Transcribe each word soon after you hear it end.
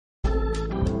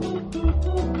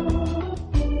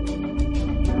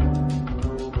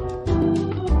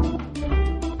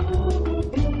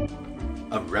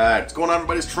Alright, what's going on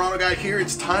everybody? It's Toronto Guy here.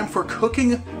 It's time for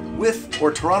Cooking with,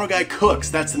 or Toronto Guy Cooks,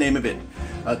 that's the name of it.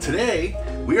 Today,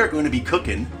 we are going to be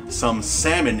cooking some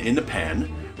salmon in the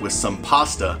pan with some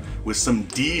pasta with some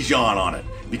Dijon on it.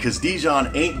 Because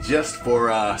Dijon ain't just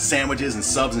for sandwiches and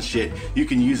subs and shit. You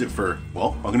can use it for,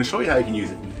 well, I'm going to show you how you can use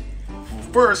it.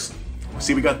 First,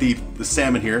 see we got the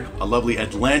salmon here, a lovely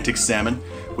Atlantic salmon.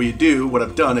 What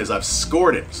I've done is I've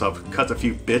scored it. So I've cut a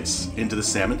few bits into the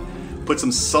salmon, put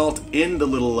some salt in the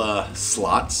little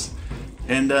slots,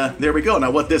 and there we go.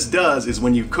 Now what this does is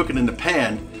when you cook it in the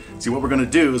pan, see what we're going to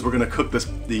do is we're going to cook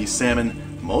the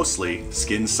salmon mostly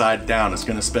skin side down. It's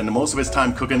going to spend most of its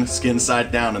time cooking skin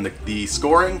side down, and the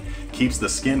scoring keeps the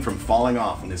skin from falling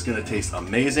off, and it's going to taste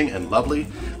amazing and lovely.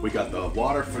 We got the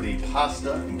water for the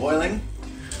pasta boiling.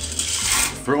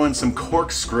 Throw in some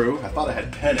corkscrew. I thought I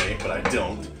had penne, but I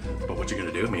don't. But what you're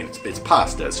going to do, I mean, it's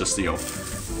pasta. It's just, you know,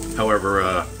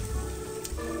 however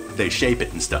they shape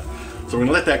it and stuff. So we're going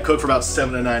to let that cook for about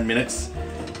 7 to 9 minutes.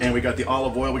 And we got the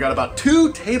olive oil. We got about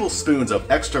 2 tablespoons of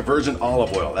extra virgin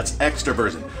olive oil. That's extra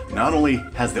virgin. Not only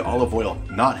has the olive oil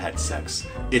not had sex,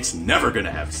 it's never going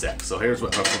to have sex. So here's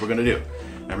what we're going to do.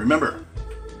 And remember,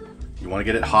 you want to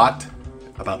get it hot,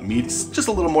 about just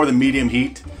a little more than medium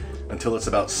heat, until it's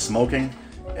about smoking.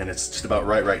 And it's just about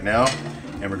right now.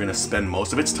 And we're going to spend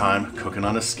most of its time cooking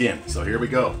on the skin. So here we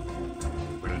go.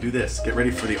 We're going to do this. Get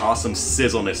ready for the awesome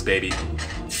sizzleness, baby.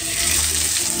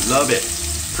 Love it.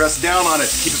 Press down on it.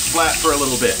 Keep it flat for a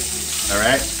little bit. All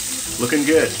right? Looking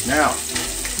good. Now,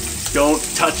 don't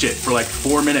touch it for like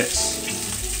 4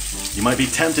 minutes. You might be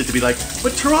tempted to be like,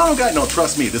 but Toronto Guy. No,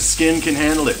 trust me. The skin can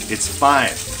handle it. It's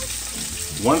fine.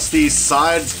 Once these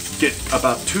sides get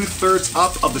about 2/3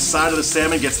 up of the side of the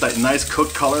salmon, gets that nice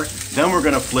cooked color, then we're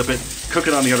going to flip it, cook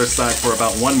it on the other side for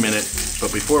about 1 minute.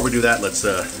 But before we do that, let's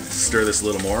stir this a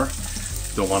little more.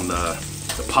 Don't want the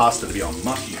pasta to be all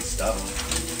mushy and stuff.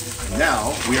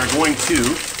 Now we are going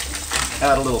to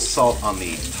add a little salt on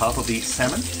the top of the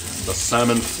salmon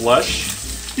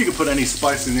flesh. You can put any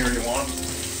spice in there you want.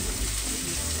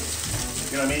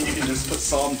 You know what I mean? You can just put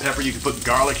salt and pepper, you can put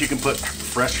garlic, you can put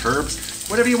fresh herbs,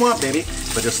 whatever you want, baby.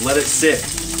 But just let it sit.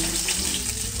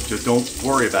 Just don't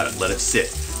worry about it, let it sit.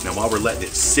 Now while we're letting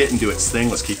it sit and do its thing,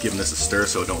 let's keep giving this a stir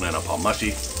so it don't end up all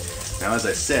mushy. Now as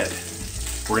I said,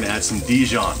 we're gonna add some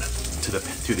Dijon to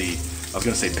the I was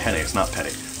gonna say penne, it's not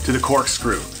penne, to the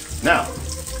corkscrew. Now,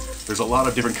 there's a lot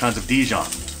of different kinds of Dijon.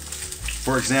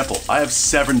 For example, I have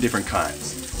 7 different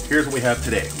kinds. Here's what we have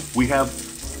today.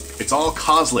 It's all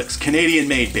Coslicks, Canadian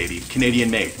made, baby, Canadian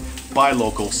made. Buy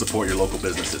local, support your local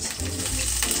businesses.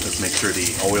 Let's make sure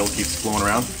the oil keeps flowing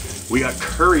around. We got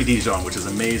curry Dijon, which is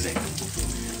amazing.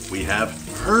 We have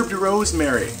herbed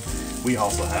rosemary. We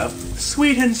also have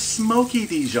sweet and smoky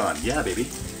Dijon. Yeah, baby.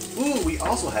 Ooh, we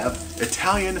also have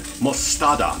Italian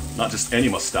mostarda. Not just any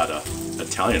mostarda,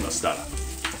 Italian mostarda.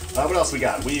 What else we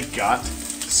got? We've got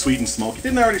sweet and smoky.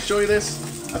 Didn't I already show you this?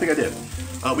 I think I did.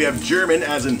 We have German,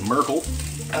 as in Merkel.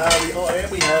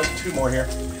 And we have 2 more here.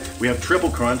 We have Triple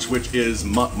Crunch, which is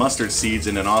mustard seeds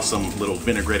in an awesome little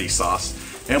vinaigrette sauce.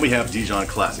 And we have Dijon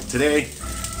Classic. Today,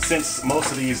 since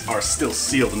most of these are still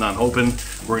sealed and unopened,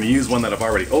 we're going to use one that I've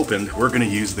already opened. We're going to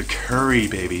use the curry,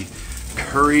 baby.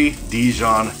 Curry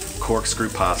Dijon corkscrew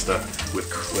pasta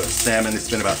with salmon. It's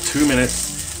been about 2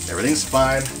 minutes. Everything's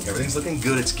fine. Everything's looking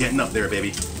good. It's getting up there,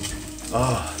 baby.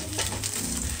 Oh.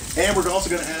 And we're also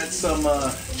going to add some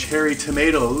cherry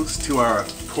tomatoes to our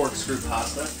corkscrew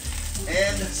pasta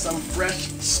and some fresh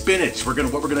spinach. What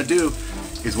we're going to do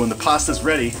is when the pasta's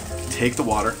ready, take the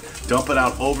water, dump it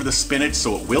out over the spinach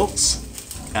so it wilts,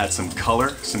 add some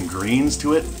color, some greens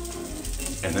to it,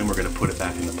 and then we're going to put it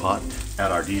back in the pot,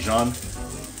 add our Dijon,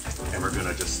 and we're going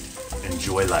to just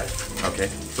enjoy life. Okay,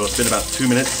 so it's been about 2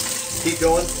 minutes. Keep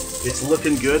going. It's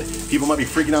looking good. People might be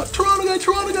freaking out. Toronto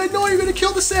Guy, no, you're going to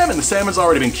kill the salmon. The salmon's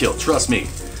already been killed, trust me.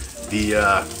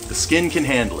 The skin can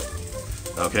handle it,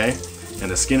 okay? And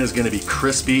the skin is going to be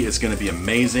crispy. It's going to be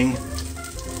amazing.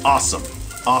 Awesome.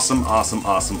 Awesome, awesome,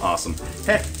 awesome, awesome.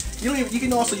 Heck, you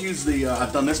can also use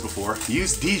I've done this before,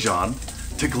 use Dijon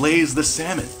to glaze the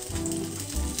salmon.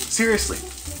 Seriously.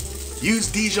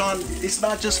 Use Dijon. It's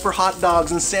not just for hot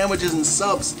dogs and sandwiches and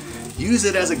subs. Use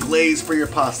it as a glaze for your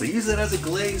pasta. Use it as a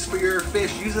glaze for your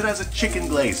fish. Use it as a chicken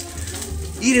glaze.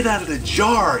 Eat it out of the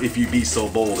jar if you be so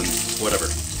bold and whatever.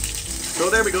 So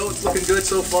there we go. It's looking good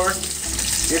so far.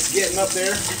 It's getting up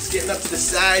there. It's getting up to the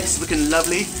sides. Looking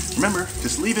lovely. Remember,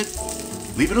 just leave it.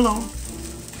 Leave it alone.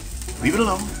 Leave it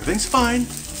alone. Everything's fine.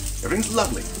 Everything's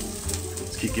lovely.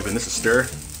 Let's keep giving this a stir.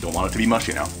 Don't want it to be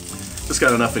mushy now. Just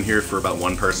got enough in here for about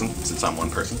 1 person, since I'm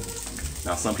 1 person.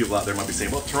 Now some people out there might be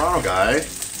saying, well, Toronto Guy,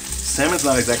 Salmon's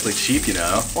not exactly cheap, you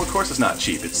know. Well, of course it's not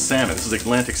cheap. It's salmon. This is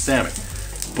Atlantic salmon.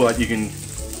 But you can,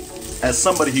 as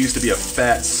somebody who used to be a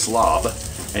fat slob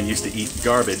and used to eat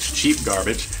garbage, cheap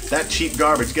garbage, that cheap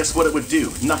garbage, guess what it would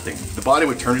do? Nothing. The body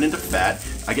would turn it into fat.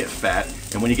 I get fat,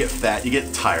 and when you get fat, you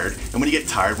get tired. And when you get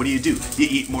tired, what do? You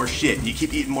eat more shit. You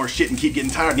keep eating more shit and keep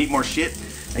getting tired and eat more shit.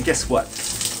 And guess what?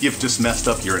 You've just messed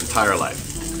up your entire life.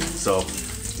 So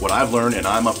what I've learned, and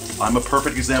I'm a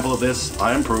perfect example of this,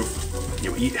 I am proof.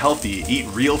 You eat healthy, you eat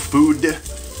real food.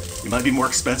 It might be more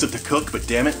expensive to cook, but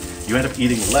damn it, you end up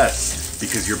eating less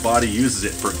because your body uses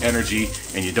it for energy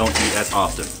and you don't eat as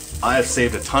often. I have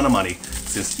saved a ton of money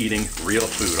since eating real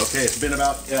food. Okay, it's been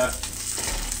about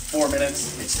 4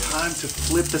 minutes. It's time to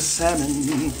flip the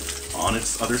salmon on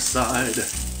its other side.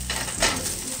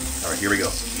 All right, here we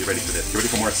go. Get ready for this. Get ready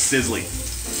for more sizzling.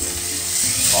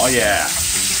 Oh yeah,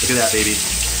 look at that, baby.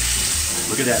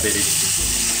 Look at that, baby.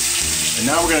 And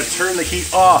now we're gonna turn the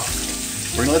heat off.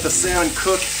 We're gonna let the salmon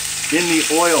cook in the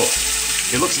oil.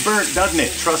 It looks burnt, doesn't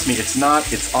it? Trust me, it's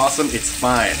not. It's awesome, it's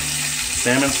fine.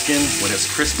 Salmon skin, when it's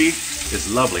crispy,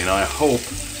 is lovely. Now I hope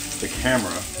the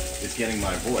camera is getting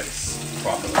my voice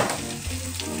properly.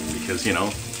 Because, you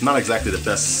know, not exactly the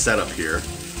best setup here.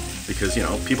 Because, you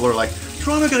know, people are like,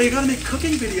 Toronto guy, you gotta make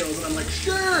cooking videos. And I'm like,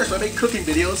 sure. So I make cooking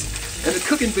videos. And the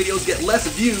cooking videos get less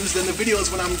views than the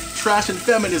videos when I'm trashing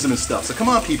feminism and stuff. So come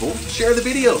on, people, share the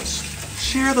videos.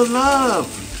 Share the love.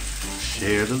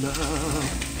 Share the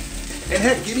love. And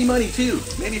heck, give me money too.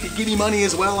 Maybe if you give me money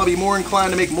as well, I'll be more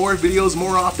inclined to make more videos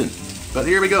more often. But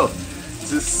here we go.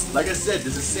 This is, like I said,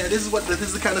 this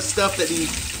is the kind of stuff that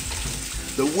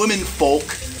the women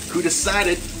folk who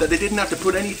decided that they didn't have to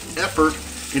put any effort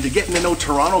into getting to know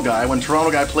Toronto guy when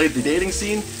Toronto guy played the dating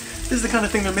scene. This is the kind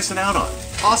of thing they're missing out on.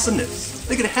 Awesomeness.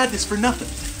 They could have had this for nothing.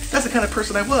 That's the kind of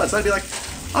person I was. I'd be like,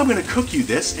 I'm gonna cook you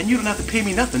this and you don't have to pay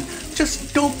me nothing.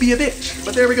 Just don't be a bitch.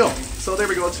 But there we go. So there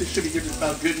we go. It should be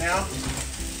about good now.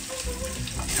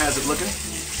 How's it looking?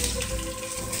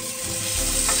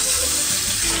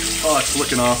 Oh, it's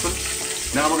looking awesome.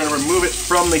 Now we're gonna remove it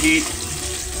from the heat.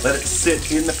 Let it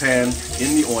sit in the pan,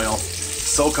 in the oil.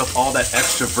 Soak up all that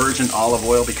extra virgin olive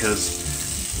oil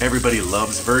because everybody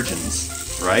loves virgins,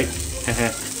 right?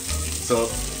 So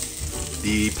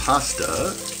the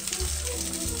pasta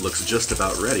looks just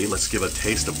about ready. Let's give a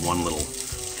taste of one little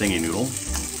thingy noodle.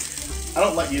 I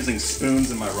don't like using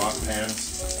spoons in my rock pans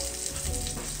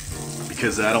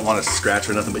because I don't want to scratch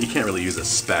or nothing, but you can't really use a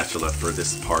spatula for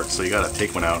this part, so you gotta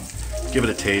take one out, give it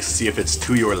a taste, see if it's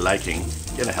to your liking.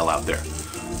 Get the hell out there.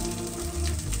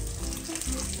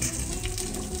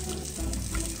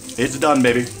 It's done,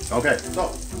 baby. Okay,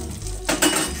 so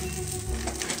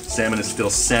salmon is still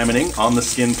salmoning on the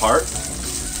skin part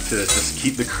to just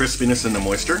keep the crispiness and the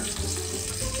moisture.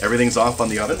 Everything's off on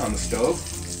the oven, on the stove.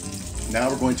 Now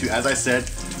we're going to, as I said,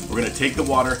 we're going to take the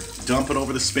water, dump it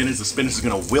over the spinach. The spinach is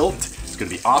going to wilt. It's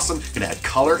going to be awesome. Going to add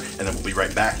color, and then we'll be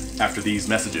right back after these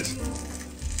messages.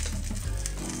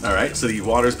 All right, so the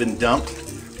water's been dumped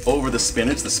over the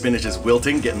spinach. The spinach is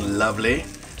wilting, getting lovely.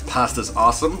 Pasta's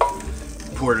awesome.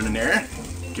 Pour it in there.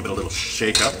 Give it a little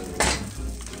shake up.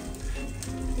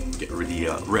 Get rid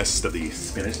of the rest of the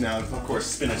spinach. Now, of course,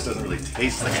 spinach doesn't really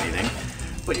taste like anything,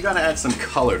 but you gotta add some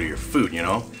color to your food, you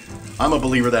know? I'm a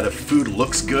believer that if food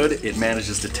looks good, it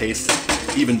manages to taste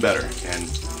even better. And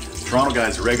Toronto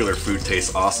guy's regular food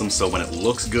tastes awesome, so when it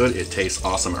looks good, it tastes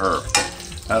awesomer.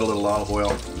 Add a little olive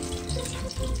oil.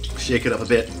 Shake it up a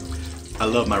bit. I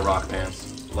love my rock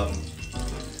pans. Love them.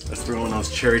 Let's throw in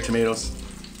those cherry tomatoes.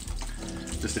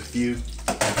 Just a few.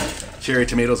 Cherry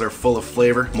tomatoes are full of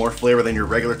flavor, more flavor than your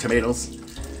regular tomatoes,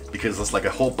 because it's like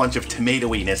a whole bunch of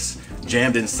tomatoiness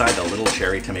jammed inside the little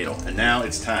cherry tomato. And now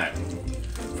it's time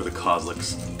for the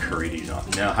Kozlik's curry Dijon.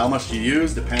 Now, how much you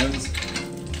use depends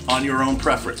on your own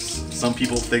preference. Some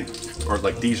people think, or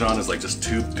like Dijon is like just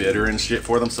too bitter and shit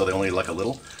for them, so they only like a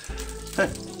little.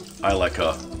 I like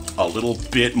a little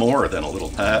bit more than a little.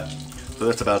 So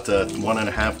that's about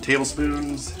 1.5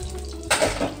 tablespoons.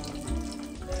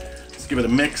 Give it a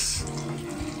mix.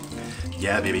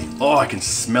 Yeah, baby. Oh, I can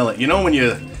smell it. You know when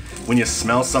you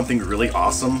smell something really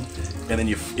awesome, and then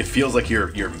it feels like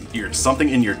your something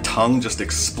in your tongue just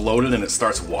exploded and it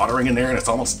starts watering in there and it's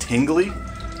almost tingly.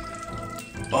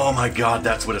 Oh my God,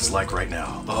 that's what it's like right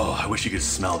now. Oh, I wish you could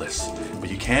smell this, but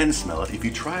you can smell it if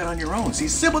you try it on your own. See,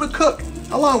 simple to cook.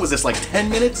 How long was this? Like 10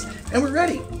 minutes, and we're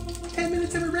ready. 10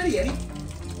 minutes and we're ready, Eddie.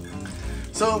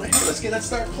 So let's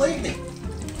start plating.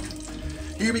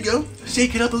 Here we go.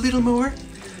 Shake it up a little more.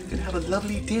 And have a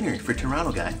lovely dinner for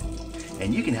Toronto guy.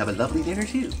 And you can have a lovely dinner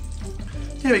too.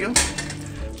 There we go.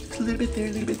 a little bit there,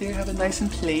 a little bit there, have it nice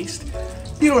and placed.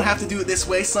 You don't have to do it this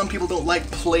way. Some people don't like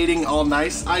plating all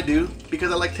nice. I do,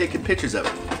 because I like taking pictures of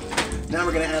it. Now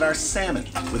we're gonna add our salmon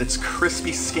with its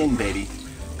crispy skin, baby.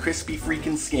 Crispy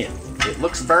freaking skin. It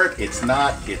looks burnt, it's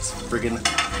not. It's friggin'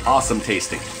 awesome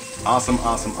tasting. Awesome,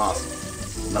 awesome,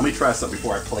 awesome. Let me try something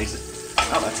before I place it.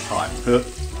 Oh, that's hot.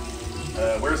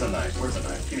 Where's a knife? Where's a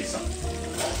knife? Give me some.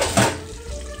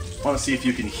 I want to see if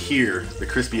you can hear the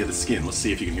crispy of the skin. Let's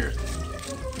see if you can hear it.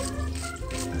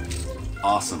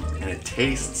 Awesome, and it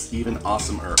tastes even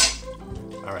awesomer.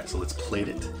 All right, so let's plate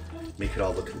it. Make it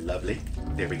all look lovely.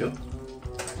 There we go.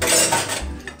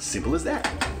 Simple as that.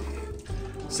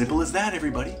 Simple as that,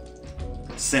 everybody.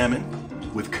 Salmon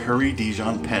with curry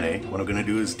Dijon penne. What I'm gonna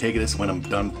do is take this when I'm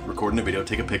done recording the video,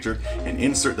 take a picture and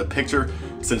insert the picture.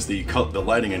 Since the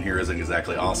lighting in here isn't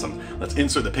exactly awesome, let's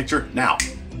insert the picture now.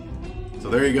 So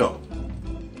there you go.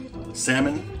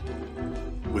 Salmon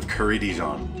with curry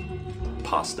Dijon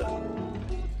pasta.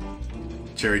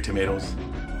 Cherry tomatoes,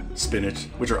 spinach,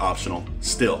 which are optional.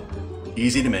 Still,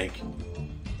 easy to make.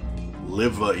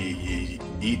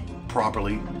 Eat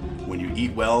properly. When you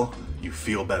eat well, you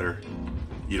feel better.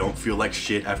 You don't feel like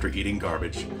shit after eating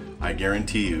garbage. I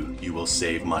guarantee you, you will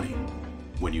save money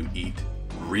when you eat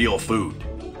real food.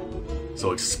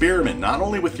 So experiment not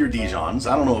only with your Dijons.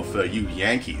 I don't know if you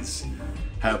Yankees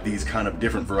have these kind of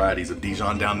different varieties of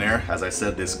Dijon down there. As I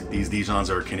said, these Dijons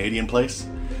are a Canadian place.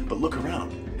 But look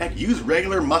around. Heck, use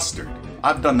regular mustard.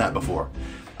 I've done that before.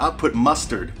 I've put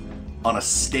mustard on a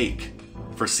steak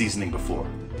for seasoning before.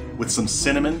 With some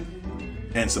cinnamon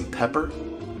and some pepper.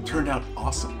 Turned out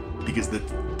awesome. Because the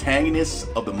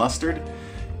tanginess of the mustard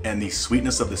and the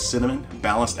sweetness of the cinnamon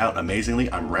balanced out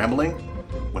amazingly. I'm rambling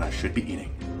when I should be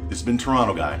eating. This has been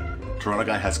Toronto Guy. Toronto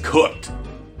Guy has cooked,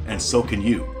 and so can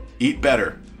you. Eat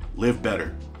better, live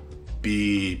better,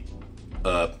 be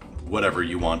whatever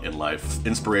you want in life.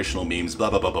 Inspirational memes, blah,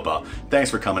 blah, blah, blah, blah.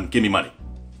 Thanks for coming. Give me money.